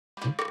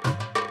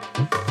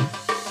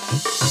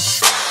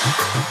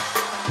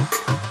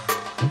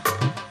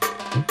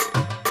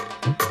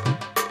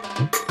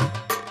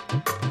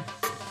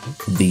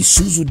The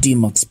Isuzu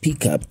D-Max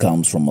pickup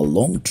comes from a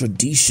long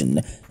tradition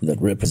that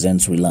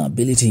represents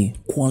reliability,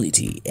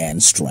 quality,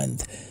 and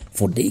strength.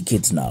 For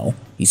decades now,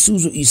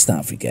 Isuzu East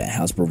Africa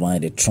has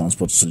provided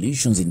transport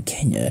solutions in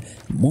Kenya,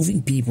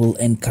 moving people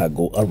and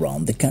cargo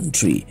around the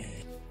country.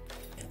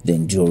 The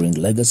enduring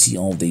legacy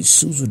of the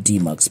Isuzu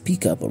D-Max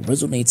pickup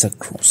resonates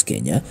across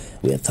Kenya,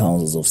 where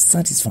thousands of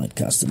satisfied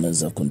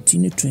customers have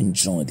continued to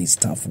enjoy this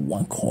tough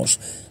workhorse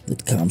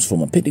that comes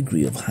from a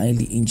pedigree of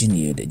highly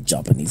engineered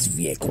Japanese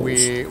vehicles.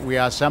 We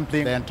are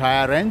sampling the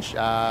entire range,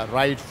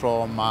 right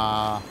from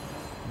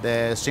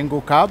the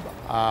single cab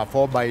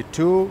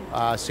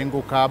 4x2,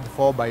 single cab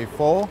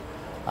 4x4,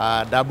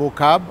 double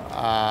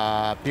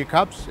cab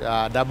pickups.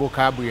 Double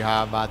cab, we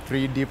have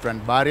 3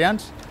 different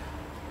variants.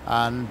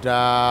 And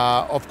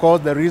of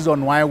course, the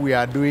reason why we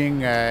are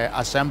doing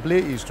assembly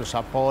is to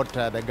support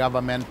the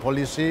government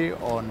policy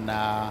on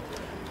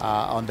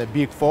the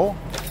Big Four.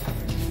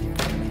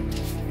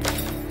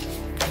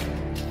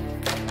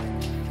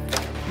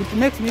 It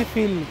makes me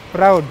feel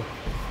proud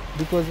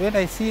because when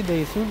I see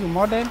the Isuzu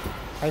model,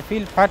 I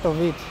feel part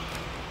of it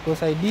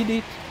because I did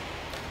it.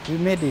 We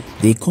made it.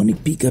 The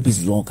iconic pickup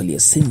is locally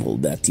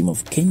assembled by a team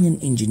of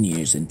Kenyan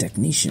engineers and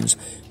technicians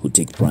who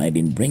take pride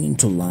in bringing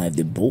to life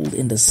the bold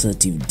and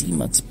assertive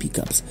D-Max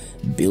pickups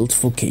built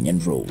for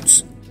Kenyan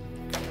roads.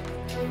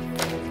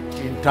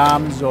 In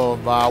terms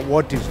of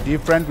what is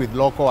different with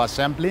local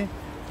assembly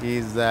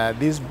is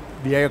these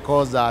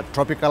vehicles are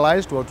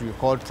tropicalized, what we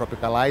call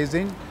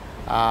tropicalizing,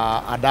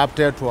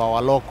 adapted to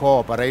our local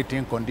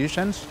operating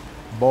conditions,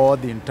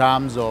 both in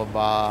terms of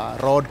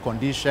road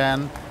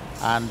condition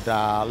and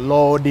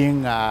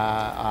loading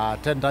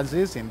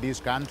tendencies in this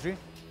country.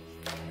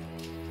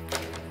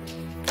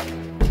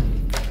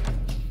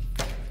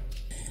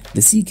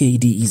 The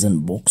CKD is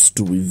unboxed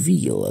to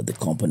reveal the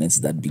components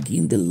that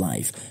begin the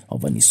life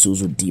of an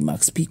Isuzu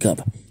D-Max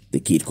pickup. The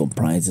kit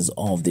comprises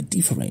of the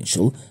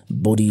differential,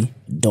 body,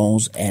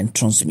 doors, and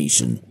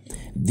transmission.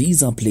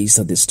 These are placed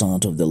at the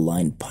start of the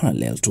line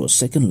parallel to a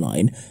second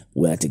line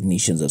where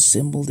technicians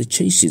assemble the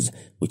chassis,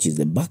 which is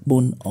the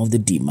backbone of the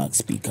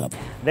D-Max pickup.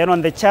 Then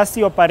on the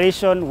chassis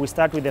operation, we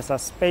start with the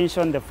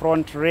suspension, the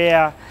front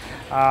rear,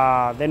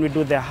 then we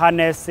do the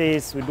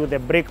harnesses, we do the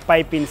brake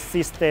piping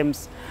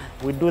systems,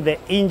 we do the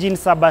engine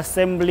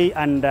sub-assembly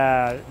and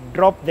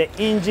drop the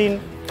engine.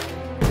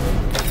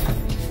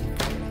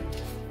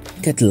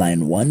 At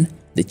line 1,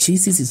 the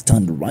chassis is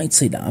turned right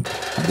side up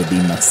and the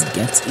D-Max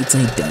gets its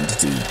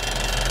identity.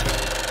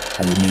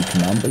 A unique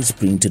number is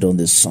printed on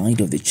the side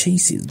of the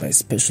chassis by a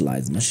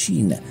specialized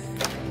machine.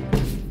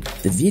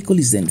 The vehicle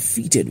is then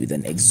fitted with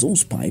an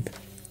exhaust pipe,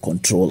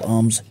 control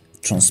arms,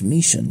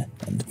 transmission,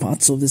 and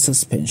parts of the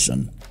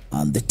suspension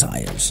and the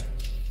tires.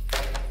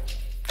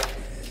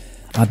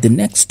 At the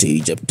next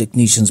stage,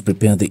 technicians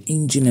prepare the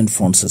engine and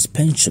front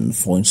suspension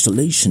for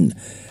installation.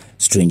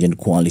 Stringent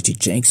quality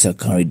checks are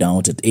carried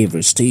out at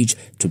every stage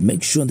to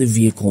make sure the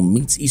vehicle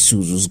meets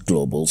Isuzu's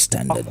global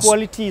standards. Our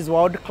quality is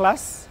world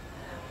class.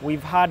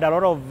 We've had a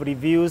lot of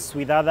reviews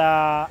with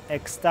other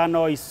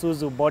external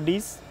Isuzu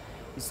bodies.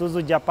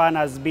 Isuzu Japan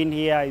has been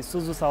here,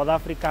 Isuzu South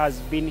Africa has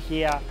been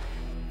here.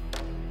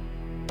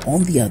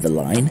 On the other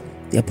line,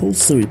 the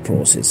upholstery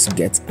process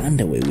gets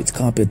underway with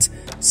carpets,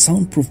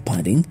 soundproof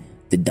padding,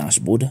 the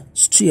dashboard,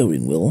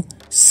 steering wheel,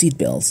 seat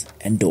belts,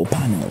 and door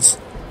panels.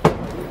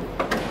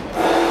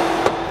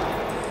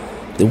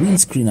 The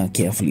windscreen are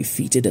carefully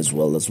fitted as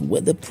well as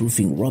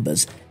weatherproofing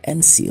rubbers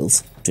and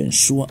seals to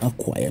ensure a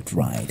quiet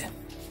ride.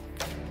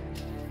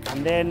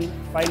 And then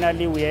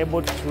finally we are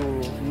able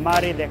to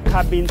marry the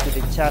cabin to the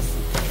chassis.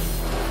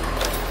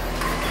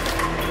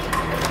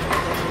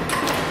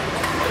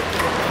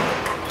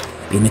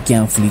 In a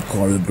carefully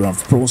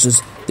choreographed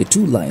process, the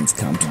two lines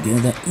come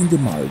together in the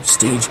marriage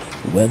stage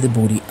where the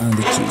body and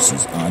the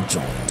chassis are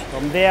joined.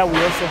 From there we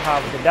also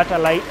have the data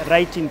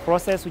writing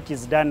process, which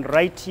is done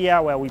right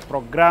here where we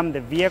program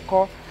the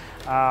vehicle.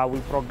 We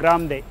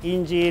program the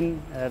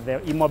engine, the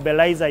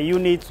immobilizer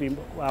units, we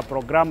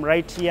program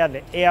right here,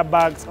 the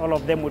airbags, all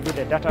of them will do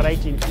the data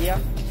writing here.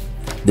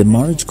 The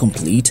marriage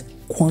complete,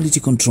 quality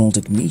control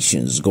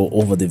technicians go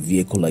over the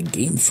vehicle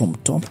again from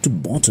top to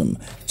bottom,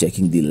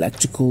 checking the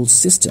electrical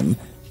system,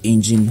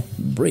 engine,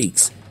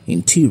 brakes,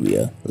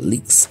 interior,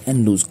 leaks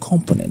and loose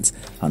components,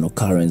 an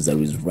occurrence that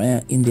is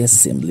rare in the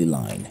assembly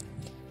line.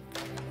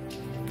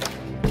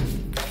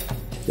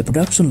 The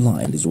production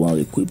line is well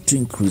equipped to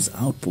increase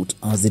output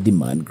as the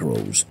demand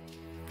grows.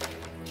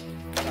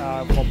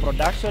 For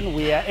production,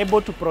 we are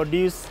able to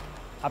produce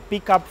a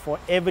pickup for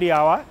every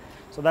hour,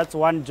 so that's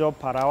 1 job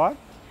per hour.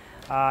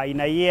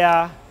 In a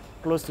year,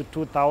 close to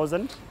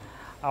 2,000.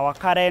 Our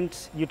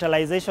current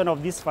utilization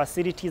of this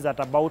facility is at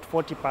about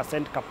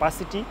 40%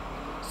 capacity,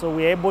 so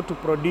we are able to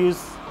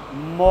produce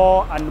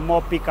more and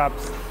more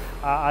pickups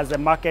as the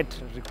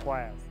market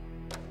requires.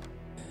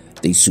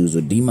 The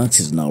Isuzu D-Max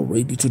is now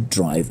ready to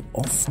drive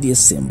off the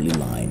assembly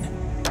line.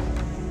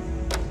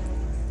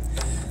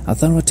 A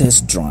thorough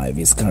test drive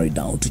is carried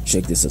out to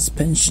check the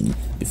suspension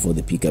before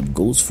the pickup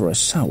goes for a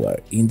shower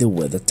in the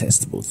weather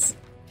test booth.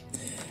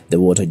 The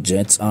water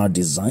jets are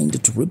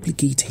designed to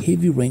replicate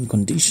heavy rain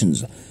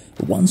conditions.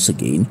 Once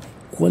again,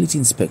 quality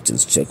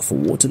inspectors check for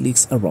water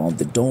leaks around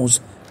the doors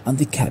and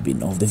the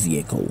cabin of the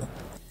vehicle.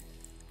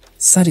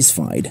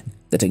 Satisfied,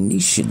 the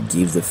technician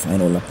gives the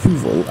final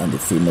approval and the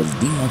famous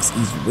D-Max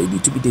is ready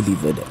to be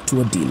delivered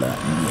to a dealer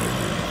near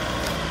you.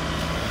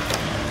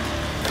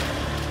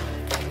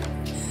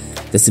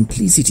 The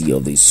simplicity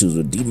of the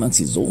Isuzu D-Max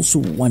is also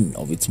one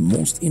of its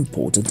most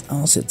important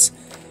assets.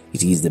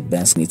 It is the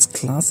best in its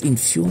class in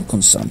fuel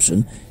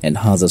consumption and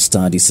has a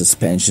sturdy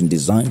suspension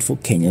designed for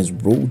Kenya's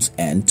roads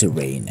and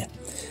terrain.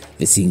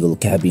 The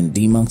single-cabin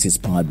D-Max is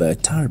powered by a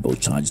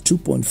turbocharged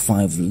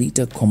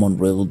 2.5-liter common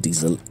rail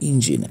diesel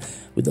engine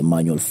with a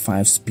manual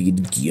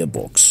 5-speed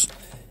gearbox.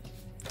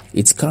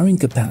 Its carrying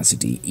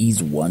capacity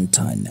is 1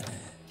 ton.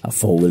 A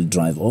 4-wheel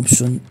drive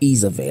option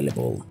is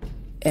available.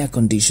 Air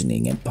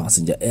conditioning and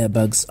passenger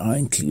airbags are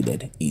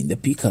included in the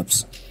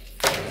pickups.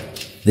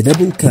 The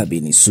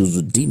double-cabin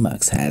Isuzu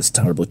D-Max has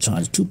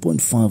turbocharged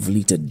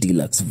 2.5-liter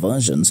deluxe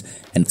versions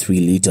and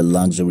 3-liter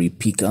luxury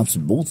pickups,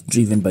 both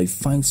driven by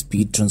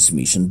 5-speed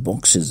transmission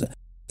boxes.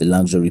 The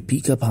luxury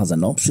pickup has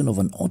an option of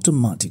an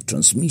automatic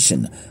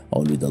transmission,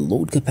 all with a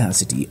load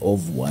capacity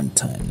of 1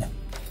 ton.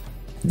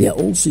 They are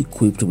also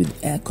equipped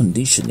with air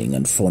conditioning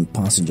and front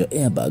passenger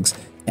airbags,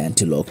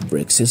 anti-lock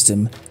brake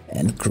system,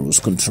 and cruise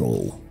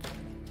control.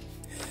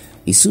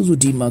 Isuzu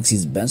D-Max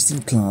is best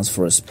in class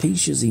for a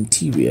spacious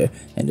interior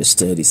and a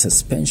sturdy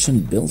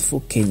suspension built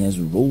for Kenya's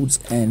roads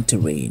and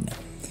terrain.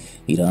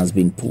 It has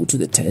been put to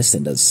the test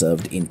and has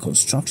served in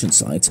construction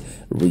sites,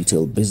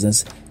 retail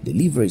business,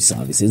 delivery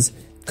services,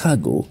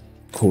 cargo,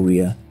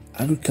 courier,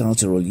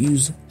 agricultural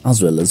use,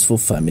 as well as for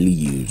family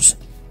use.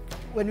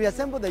 When we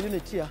assemble the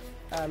unit here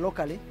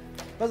locally,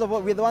 first of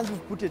all, we're the ones who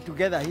put it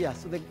together here.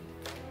 So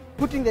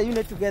putting the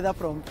unit together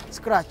from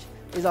scratch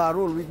is our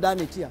role. We've done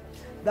it here.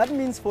 That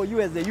means for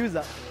you as the user,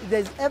 if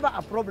there's ever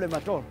a problem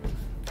at all,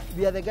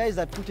 we are the guys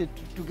that put it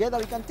together.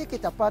 We can take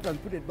it apart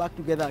and put it back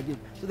together again.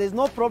 So there's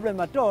no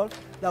problem at all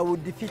that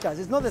would defeat us.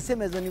 It's not the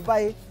same as when you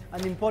buy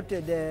an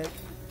imported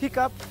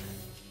pickup.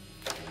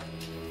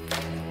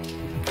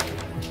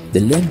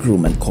 The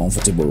legroom and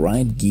comfortable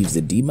ride gives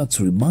the D-Max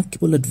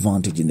remarkable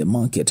advantage in the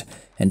market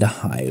and a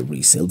high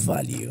resale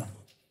value.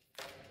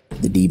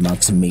 The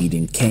D-Max, made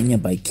in Kenya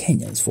by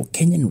Kenyans for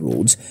Kenyan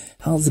roads,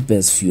 has the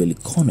best fuel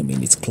economy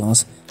in its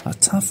class, a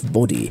tough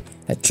body,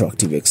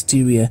 attractive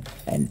exterior,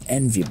 and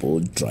enviable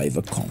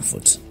driver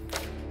comfort.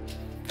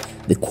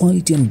 The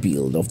quality and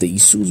build of the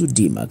Isuzu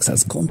D-Max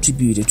has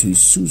contributed to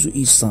Isuzu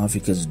East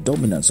Africa's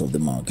dominance of the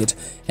market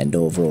and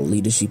overall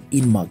leadership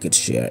in market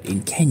share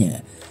in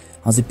Kenya.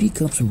 As the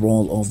pickups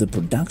roll off the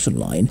production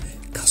line,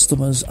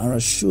 customers are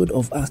assured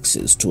of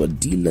access to a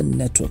dealer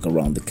network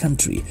around the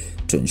country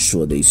to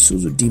ensure the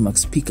Isuzu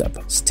D-Max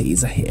pickup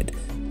stays ahead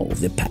of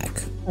the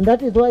pack. And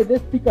that is why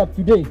this pickup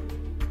today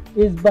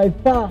is by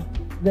far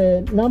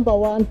the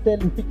 #1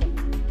 selling pickup.